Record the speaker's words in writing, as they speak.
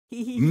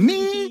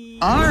Meet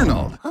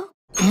Arnold.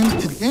 And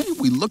today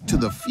we look to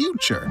the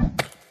future.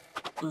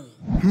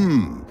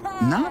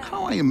 Not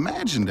how I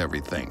imagined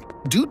everything.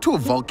 Due to a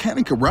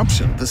volcanic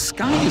eruption, the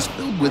sky is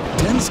filled with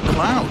dense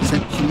clouds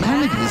and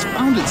humanity has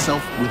found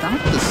itself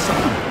without the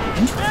sun.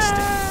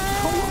 Interesting.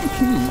 How long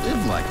can you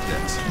live like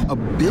this?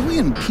 1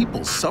 billion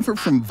people suffer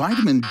from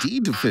vitamin D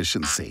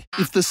deficiency.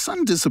 If the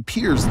sun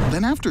disappears,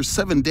 then after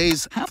 7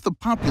 days, half the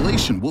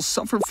population will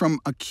suffer from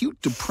acute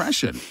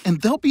depression,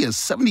 and there'll be a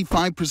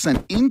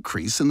 75%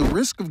 increase in the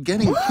risk of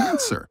getting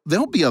cancer.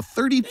 There'll be a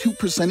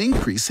 32%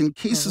 increase in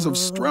cases of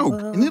stroke,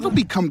 and it'll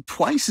become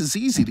twice as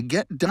easy to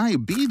get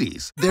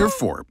diabetes.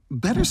 Therefore,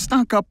 better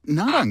stock up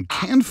not on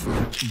canned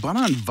food, but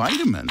on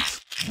vitamins.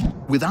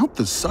 Without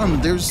the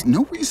sun, there's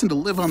no reason to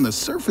live on the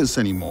surface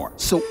anymore,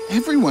 so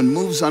everyone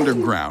moves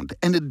underground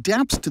and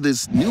adapts to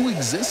this new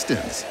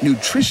existence.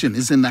 Nutrition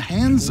is in the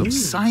hands of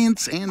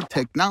science and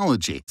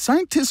technology.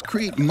 Scientists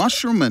create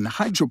mushroom and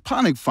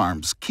hydroponic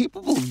farms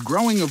capable of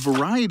growing a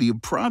variety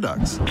of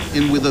products.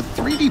 And with a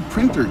 3D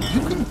printer, you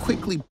can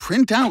quickly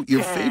print out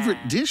your favorite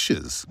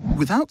dishes.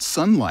 Without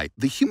sunlight,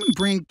 the human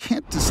brain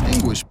can't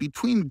distinguish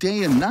between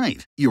day and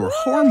night. Your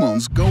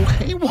hormones go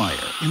haywire,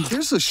 and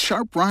there's a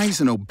sharp rise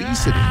in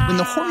obesity. When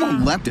the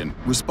hormone leptin,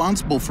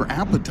 responsible for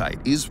appetite,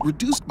 is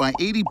reduced by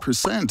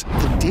 80%,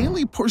 the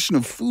daily portion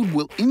of food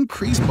will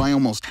increase by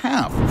almost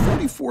half,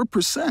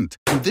 44%.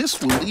 And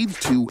this will lead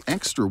to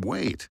extra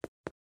weight.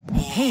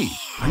 Hey,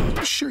 are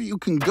you sure you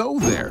can go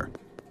there?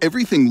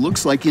 Everything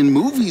looks like in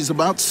movies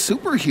about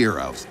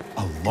superheroes.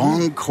 A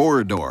long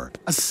corridor,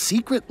 a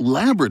secret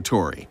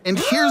laboratory. And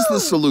here's the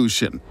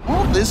solution.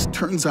 All this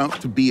turns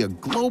out to be a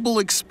global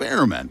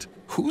experiment.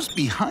 Who's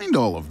behind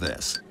all of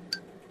this?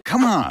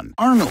 Come on,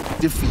 Arnold,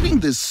 defeating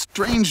this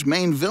strange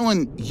main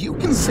villain, you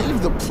can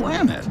save the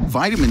planet.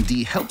 Vitamin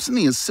D helps in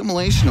the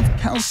assimilation of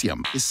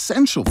calcium,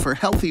 essential for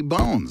healthy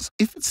bones.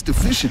 If it's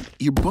deficient,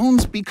 your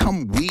bones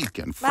become weak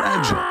and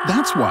fragile.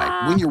 That's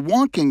why, when you're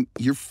walking,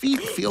 your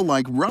feet feel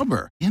like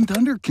rubber. And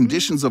under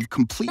conditions of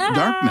complete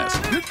darkness,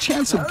 your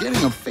chance of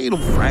getting a fatal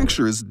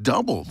fracture is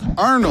doubled.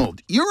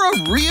 Arnold, you're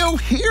a real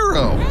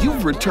hero.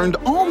 You've returned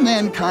all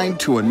mankind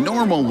to a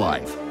normal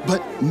life.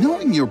 But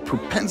knowing your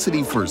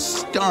propensity for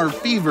star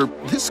fever,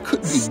 this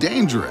could be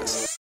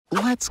dangerous.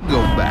 Let's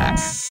go back.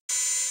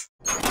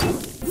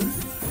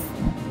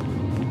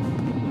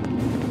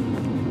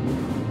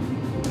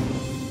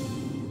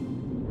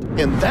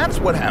 And that's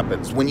what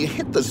happens when you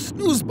hit the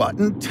snooze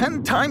button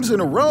 10 times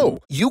in a row.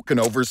 You can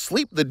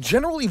oversleep the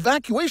general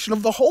evacuation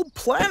of the whole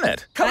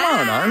planet. Come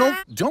on, Arnold.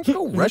 Don't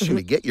go rushing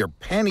to get your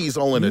panties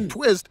all in a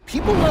twist.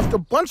 People left a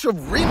bunch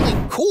of really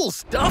cool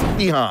stuff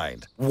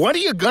behind. What are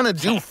you gonna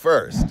do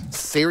first?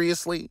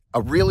 Seriously?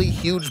 A really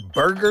huge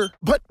burger?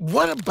 But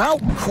what about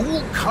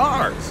cool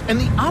cars and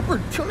the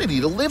opportunity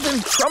to live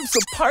in Trump's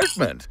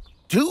apartment?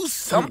 Do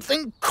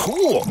something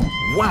cool.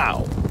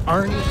 Wow,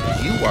 Arnie,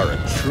 you are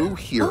a true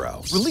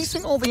hero.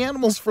 Releasing all the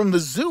animals from the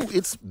zoo,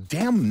 it's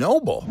damn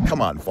noble.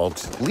 Come on,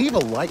 folks, leave a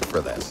like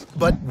for this.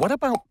 But what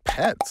about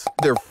pets?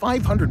 There are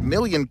 500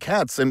 million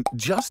cats and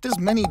just as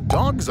many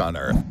dogs on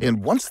Earth.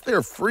 And once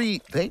they're free,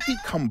 they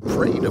become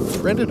prey to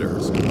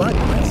predators. But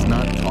let's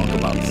not talk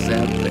about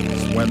sad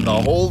things when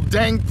the whole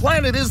dang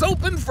planet is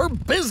open for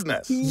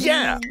business.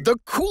 Yeah, the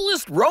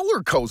coolest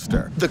roller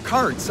coaster. The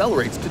car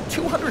accelerates to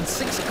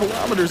 206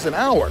 kilometers an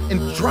hour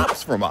and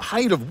drops from a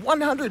height of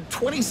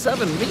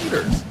 127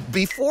 meters.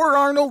 Before,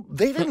 Arnold,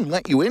 they didn't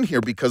let you in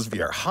here because of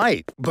your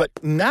height, but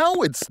now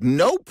it's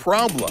no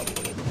problem.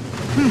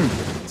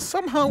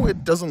 Somehow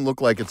it doesn't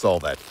look like it's all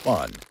that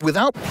fun.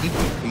 Without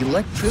people,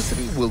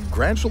 electricity will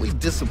gradually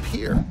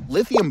disappear.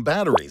 Lithium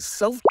batteries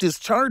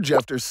self-discharge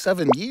after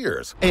 7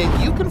 years,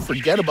 and you can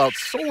forget about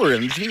solar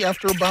energy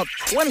after about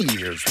 20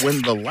 years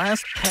when the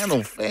last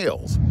panel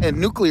fails. And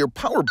nuclear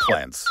power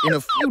plants, in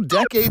a few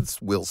decades,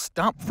 will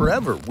stop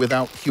forever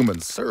without human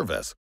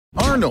service.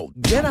 Arnold,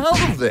 get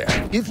out of there.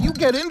 If you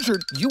get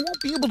injured, you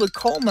won't be able to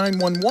call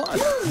 911.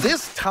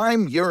 This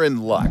time, you're in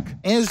luck.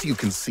 As you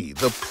can see,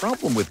 the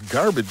problem with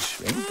garbage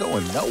ain't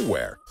going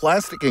nowhere.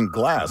 Plastic and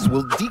glass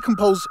will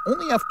decompose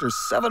only after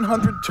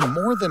 700 to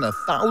more than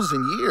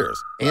 1,000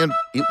 years, and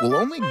it will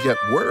only get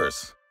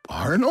worse.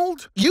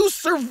 Arnold? You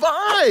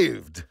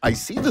survived! I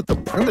see that the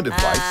primitive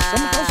life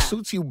somehow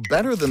suits you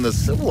better than the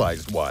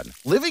civilized one.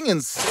 Living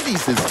in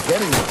cities is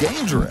getting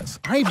dangerous.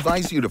 I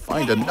advise you to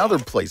find another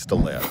place to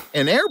live.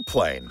 An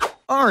airplane?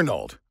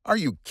 Arnold, are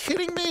you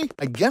kidding me?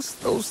 I guess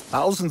those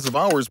thousands of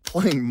hours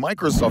playing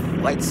Microsoft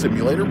Flight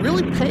Simulator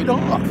really paid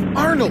off.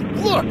 Arnold,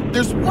 look!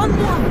 There's one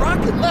more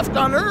rocket left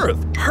on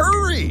Earth!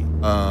 Hurry!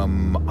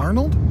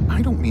 Arnold?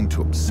 I don't mean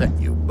to upset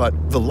you,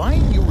 but the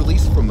lion you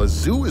released from the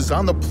zoo is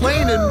on the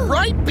plane and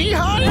right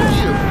behind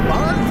you!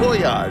 Bon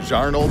voyage,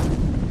 Arnold.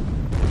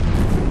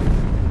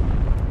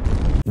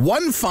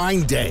 One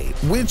fine day,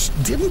 which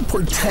didn't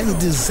portend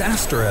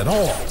disaster at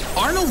all,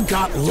 Arnold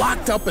got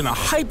locked up in a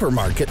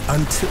hypermarket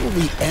until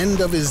the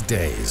end of his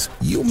days.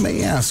 You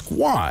may ask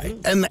why,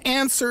 and the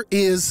answer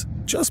is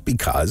just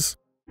because.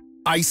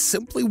 I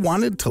simply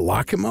wanted to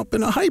lock him up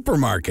in a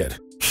hypermarket.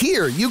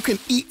 Here, you can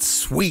eat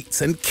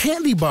sweets and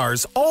candy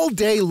bars all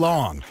day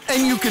long,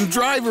 and you can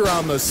drive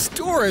around the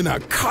store in a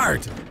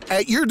cart.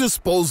 At your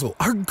disposal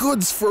are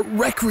goods for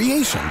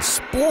recreation,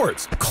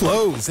 sports,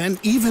 clothes, and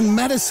even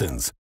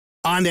medicines.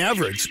 On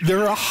average,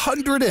 there are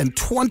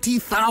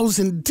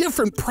 120,000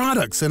 different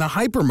products in a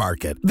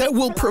hypermarket that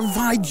will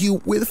provide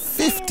you with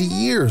 50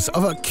 years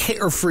of a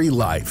carefree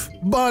life.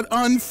 But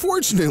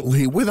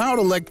unfortunately, without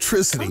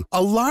electricity,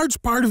 a large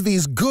part of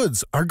these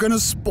goods are going to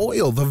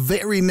spoil the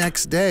very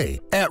next day.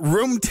 At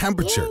room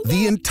temperature,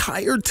 the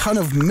entire ton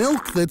of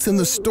milk that's in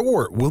the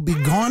store will be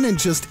gone in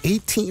just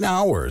 18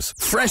 hours.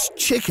 Fresh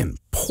chicken,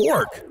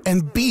 pork,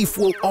 and beef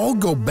will all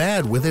go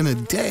bad within a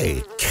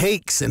day.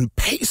 Cakes and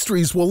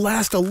pastries will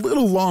last a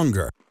little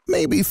longer,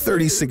 maybe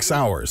 36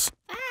 hours,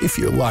 if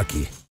you're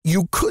lucky.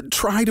 You could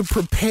try to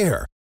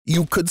prepare.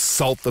 You could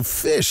salt the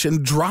fish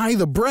and dry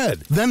the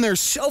bread. Then their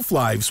shelf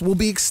lives will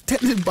be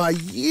extended by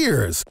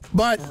years.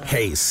 But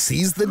hey,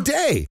 seize the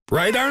day,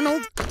 right,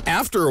 Arnold?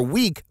 After a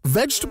week,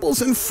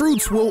 vegetables and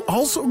fruits will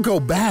also go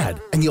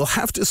bad, and you'll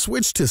have to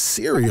switch to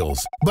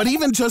cereals. But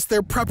even just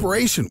their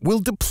preparation will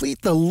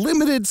deplete the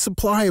limited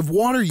supply of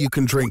water you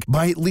can drink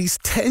by at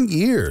least 10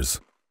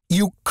 years.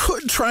 You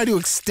could try to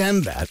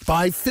extend that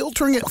by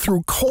filtering it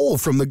through coal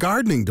from the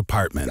gardening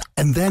department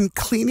and then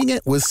cleaning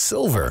it with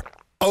silver.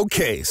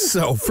 Okay,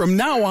 so from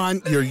now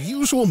on, your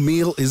usual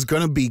meal is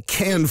going to be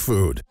canned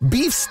food.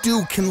 Beef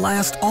stew can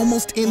last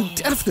almost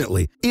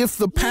indefinitely if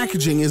the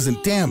packaging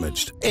isn't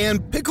damaged.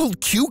 And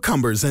pickled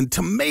cucumbers and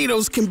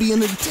tomatoes can be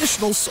an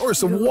additional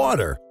source of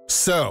water.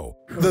 So,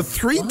 the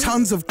 3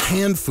 tons of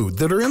canned food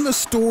that are in the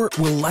store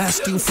will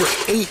last you for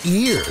 8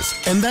 years.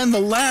 And then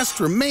the last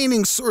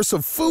remaining source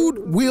of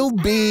food will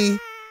be...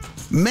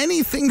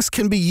 Many things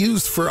can be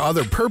used for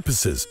other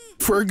purposes.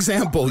 For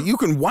example, you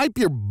can wipe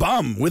your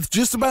bum with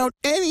just about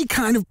any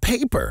kind of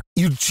paper.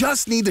 You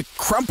just need to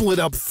crumple it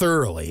up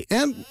thoroughly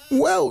and,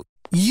 well,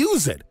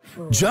 use it,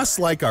 just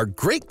like our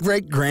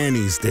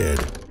great-great-grannies did.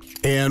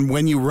 And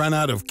when you run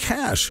out of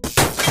cash...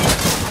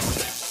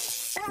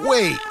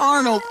 Wait,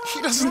 Arnold,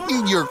 he doesn't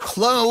need your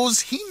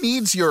clothes, he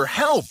needs your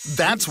help.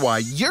 That's why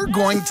you're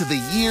going to the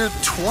year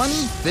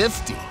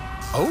 2050.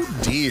 Oh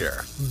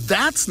dear,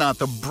 that's not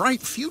the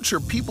bright future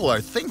people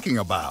are thinking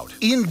about.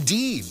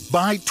 Indeed,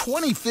 by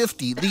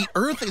 2050, the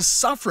Earth is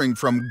suffering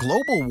from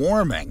global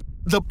warming.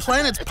 The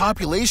planet's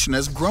population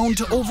has grown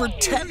to over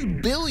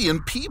 10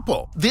 billion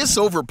people. This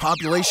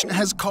overpopulation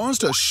has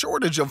caused a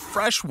shortage of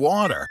fresh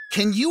water.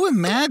 Can you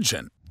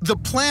imagine? The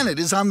planet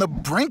is on the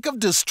brink of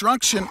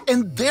destruction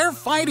and they're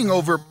fighting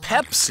over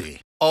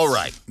Pepsi. All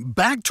right,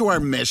 back to our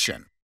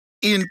mission.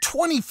 In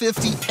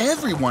 2050,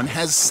 everyone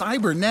has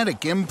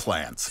cybernetic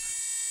implants.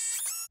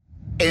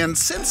 And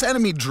since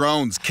enemy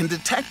drones can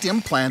detect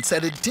implants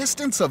at a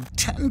distance of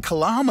 10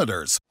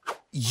 kilometers,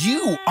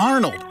 you,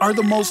 Arnold, are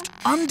the most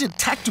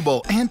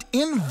undetectable and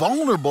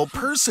invulnerable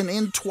person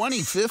in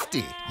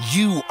 2050.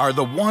 You are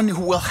the one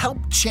who will help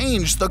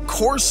change the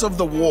course of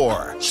the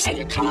war.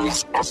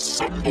 Soldiers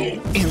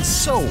assemble. And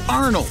so,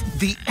 Arnold,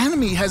 the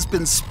enemy has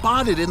been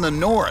spotted in the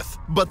north,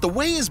 but the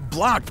way is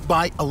blocked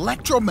by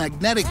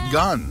electromagnetic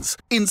guns.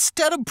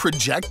 Instead of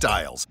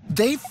projectiles,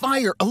 they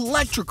fire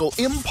electrical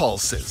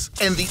impulses,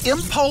 and the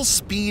impulse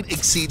speed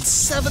exceeds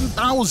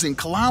 7,000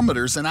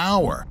 kilometers an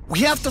hour. We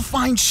have to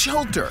find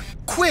shelter.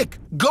 Quick,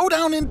 go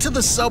down into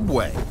the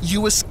subway.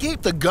 You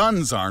escaped the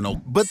guns,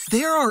 Arnold, but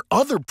there are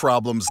other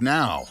problems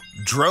now.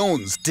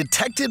 Drones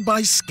detected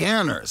by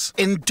scanners.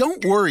 And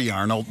don't worry,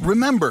 Arnold.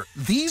 Remember,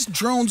 these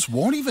drones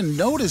won't even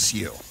notice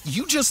you.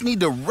 You just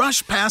need to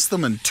rush past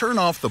them and turn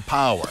off the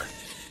power.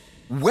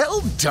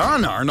 Well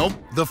done, Arnold.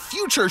 The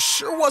future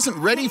sure wasn't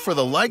ready for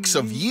the likes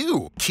of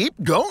you.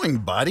 Keep going,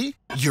 buddy.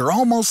 You're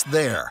almost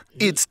there.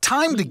 It's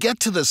time to get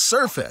to the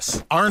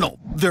surface. Arnold,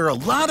 there are a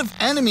lot of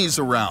enemies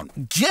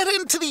around. Get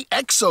into the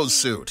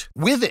exosuit.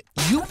 With it,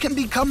 you can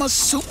become a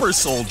super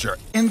soldier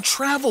and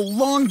travel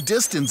long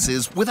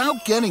distances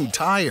without getting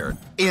tired.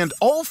 And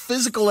all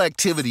physical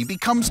activity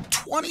becomes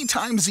 20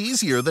 times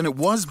easier than it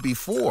was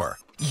before.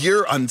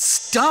 You're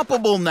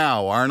unstoppable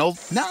now, Arnold.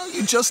 Now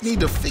you just need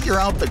to figure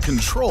out the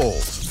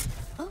controls.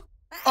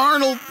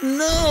 Arnold,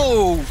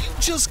 no! You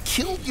just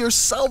killed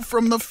yourself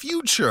from the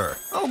future.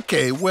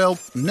 Okay, well,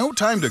 no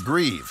time to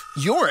grieve.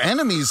 Your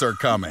enemies are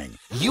coming.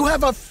 You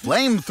have a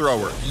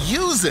flamethrower.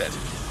 Use it.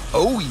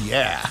 Oh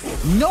yeah.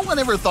 No one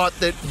ever thought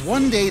that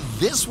one day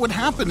this would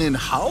happen in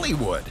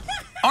Hollywood.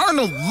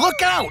 Arnold,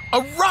 look out!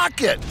 A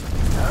rocket!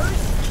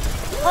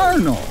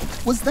 Arnold,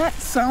 was that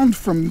sound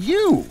from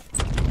you?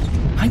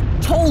 I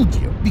told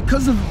you,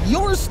 because of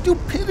your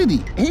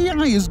stupidity,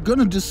 AI is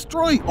gonna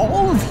destroy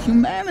all of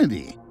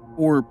humanity.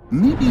 Or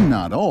maybe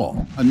not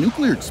all. A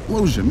nuclear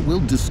explosion will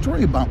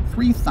destroy about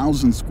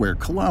 3,000 square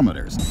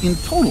kilometers. In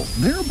total,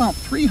 there are about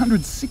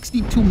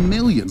 362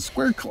 million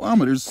square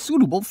kilometers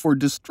suitable for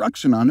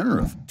destruction on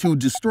Earth. To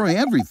destroy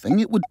everything,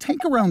 it would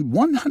take around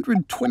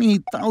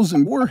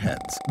 128,000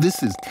 warheads.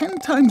 This is 10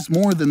 times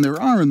more than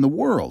there are in the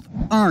world.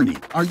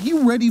 Arnie, are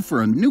you ready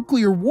for a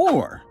nuclear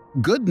war?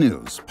 Good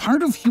news,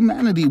 part of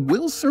humanity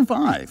will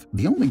survive.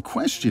 The only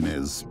question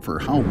is, for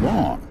how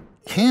long?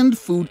 Canned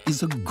food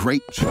is a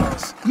great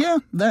choice. Yeah,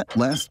 that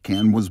last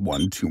can was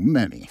one too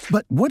many.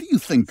 But what do you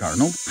think,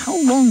 Arnold?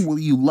 How long will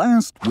you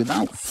last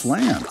without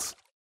plants?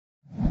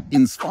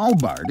 In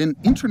Svalbard, an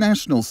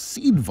international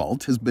seed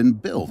vault has been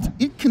built.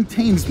 It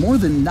contains more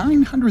than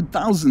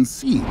 900,000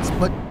 seeds,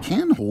 but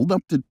can hold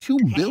up to 2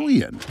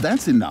 billion.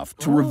 That's enough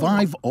to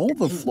revive all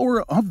the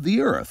flora of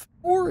the Earth.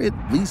 Or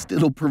at least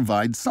it'll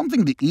provide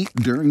something to eat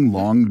during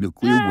long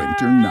nuclear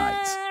winter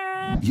nights.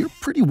 You're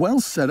pretty well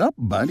set up,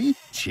 buddy.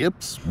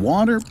 Chips,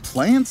 water,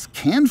 plants,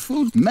 canned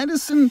food,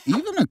 medicine,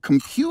 even a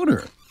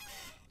computer.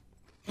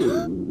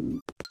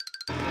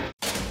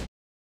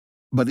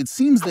 But it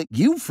seems that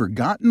you've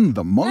forgotten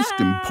the most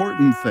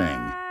important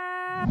thing.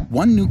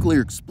 One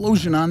nuclear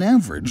explosion on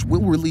average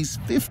will release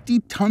 50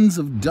 tons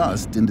of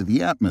dust into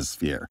the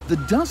atmosphere. The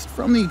dust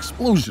from the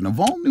explosion of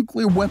all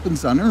nuclear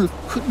weapons on Earth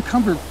could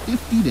cover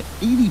 50 to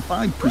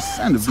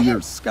 85% of the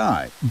Earth's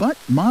sky. But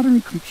modern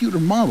computer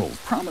models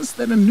promise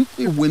that a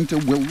nuclear winter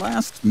will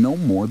last no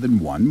more than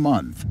 1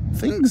 month.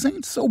 Things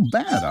ain't so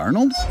bad,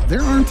 Arnold.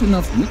 There aren't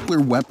enough nuclear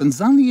weapons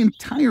on the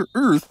entire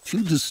Earth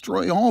to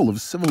destroy all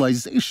of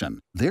civilization.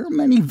 There are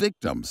many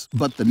victims,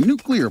 but the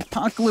nuclear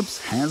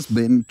apocalypse has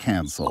been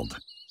canceled.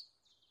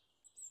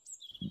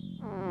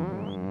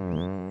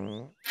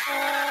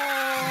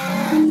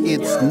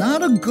 It's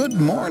not a good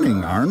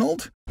morning,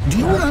 Arnold. Do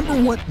you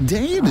remember what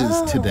day it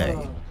is today?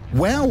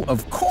 Well,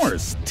 of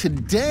course,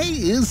 today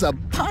is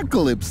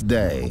Apocalypse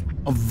Day.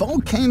 A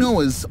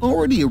volcano has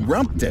already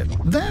erupted.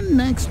 Then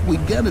next we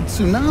get a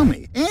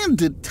tsunami. And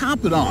to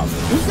top it off,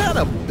 we got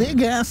a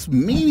big-ass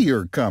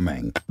meteor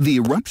coming. The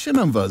eruption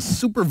of a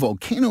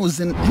supervolcano is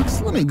an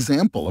excellent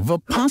example of a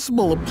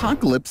possible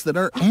apocalypse that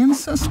our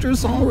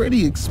ancestors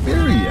already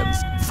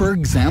experienced. For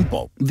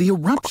example, the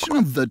eruption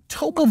of the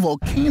Toba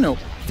volcano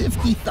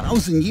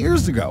 50,000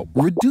 years ago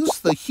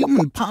reduced the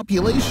human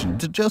population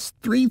to just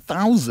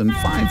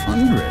 3,500.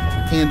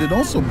 And it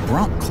also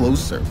brought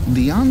closer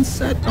the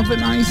onset of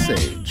an ice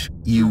age.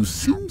 You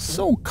seem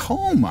so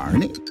calm,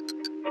 Arnie.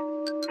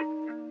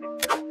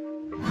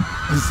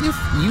 As if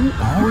you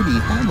already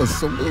have a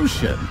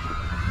solution.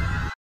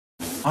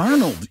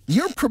 Arnold,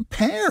 you're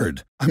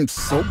prepared. I'm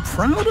so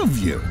proud of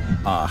you.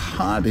 A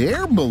hot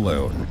air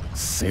balloon.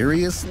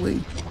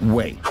 Seriously?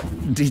 Wait,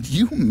 did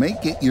you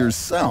make it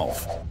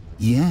yourself?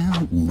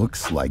 Yeah,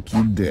 looks like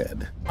you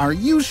did. Are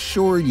you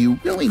sure you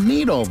really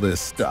need all this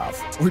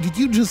stuff? Or did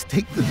you just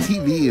take the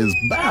TV as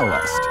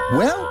ballast?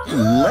 Well,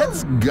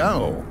 let's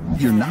go.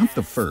 You're not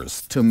the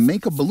first to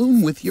make a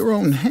balloon with your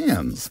own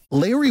hands.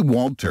 Larry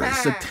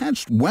Walters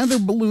attached weather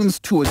balloons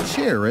to a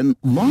chair and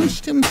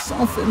launched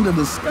himself into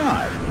the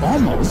sky,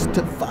 almost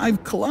to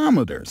 5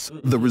 kilometers.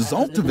 The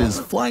result of his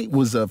flight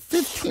was a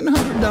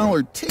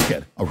 $1,500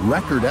 ticket, a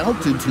record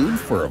altitude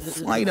for a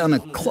flight on a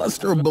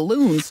cluster of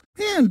balloons,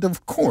 and,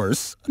 of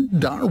course, a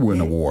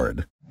Darwin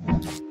Award.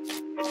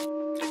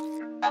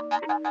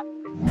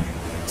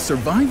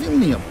 Surviving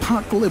the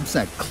apocalypse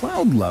at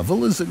cloud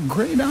level is a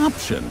great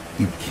option.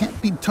 You can't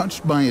be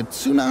touched by a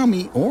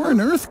tsunami or an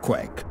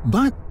earthquake.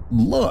 But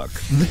look,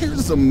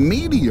 there's a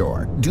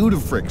meteor. Due to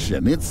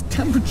friction, its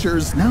temperature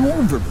is now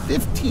over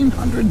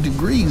 1,500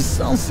 degrees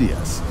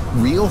Celsius.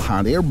 Real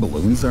hot air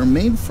balloons are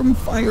made from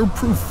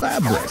fireproof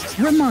fabric.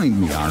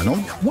 Remind me, Arnold,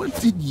 what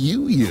did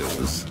you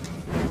use?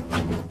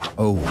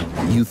 Oh,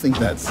 you think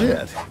that's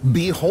it?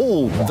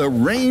 Behold, the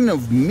rain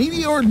of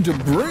meteor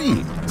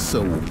debris.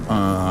 So,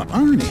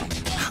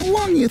 Arnie, how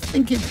long you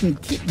think it can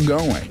keep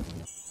going?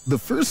 The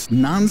first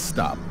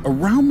non-stop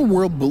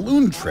around-the-world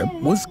balloon trip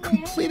was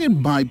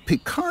completed by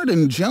Pickard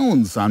and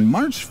Jones on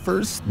March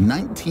 1st,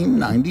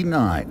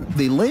 1999.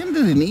 They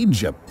landed in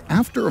Egypt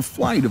after a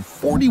flight of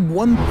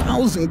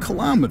 41,000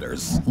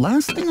 kilometers,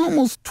 lasting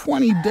almost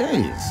 20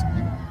 days.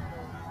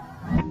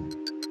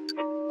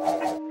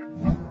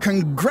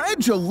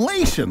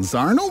 Congratulations,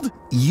 Arnold!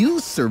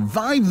 You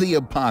survived the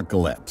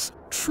apocalypse.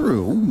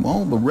 True,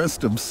 all the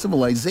rest of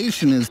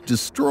civilization is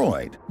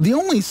destroyed. The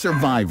only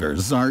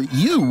survivors are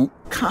you,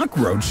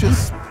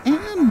 cockroaches,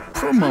 and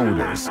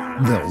promoters.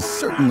 They'll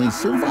certainly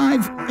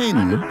survive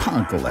any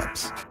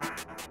apocalypse.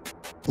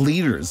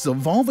 Leaders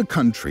of all the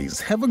countries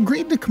have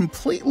agreed to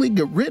completely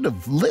get rid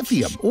of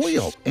lithium,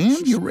 oil,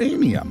 and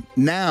uranium.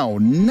 Now,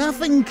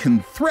 nothing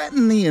can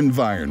threaten the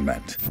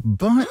environment.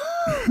 But,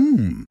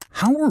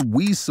 how are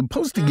we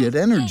supposed to get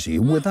energy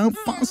without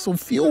fossil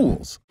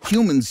fuels?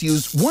 Humans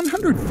use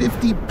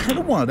 150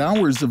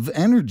 petawatt-hours of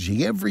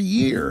energy every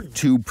year.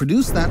 To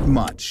produce that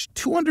much,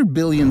 200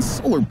 billion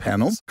solar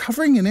panels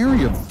covering an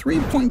area of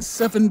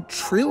 3.7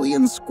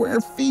 trillion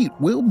square feet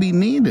will be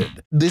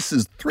needed. This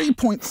is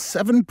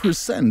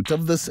 3.7%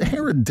 of the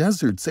Sahara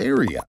Desert's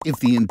area. If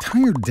the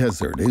entire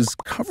desert is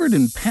covered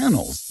in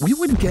panels, we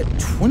would get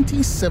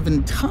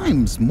 27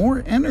 times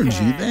more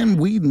energy than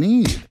we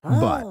need.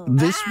 But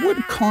this would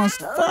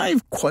cost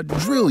 $5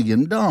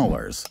 quadrillion.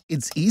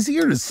 It's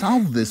easier to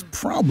solve this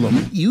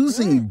problem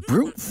using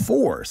brute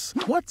force.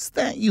 What's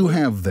that you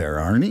have there,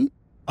 Arnie?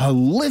 A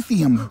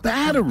lithium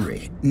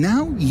battery.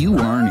 Now you,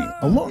 Arnie,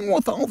 along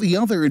with all the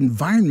other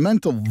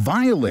environmental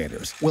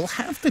violators, will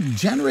have to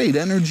generate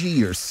energy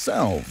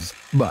yourselves.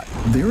 But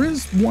there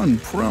is one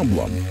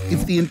problem.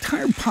 If the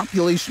entire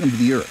population of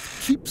the Earth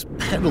keeps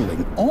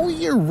pedaling all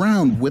year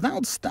round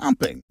without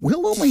stopping,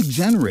 we'll only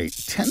generate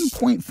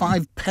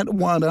 10.5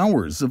 petawatt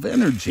hours of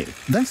energy.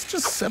 That's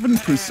just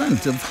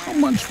 7% of how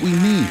much we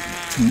need.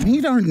 To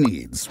meet our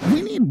needs,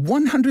 we need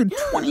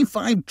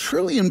 125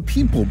 trillion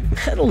people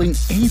pedaling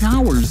 8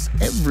 hours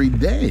every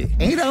day.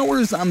 8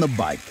 hours on the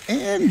bike,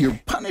 and your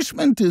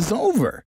punishment is over.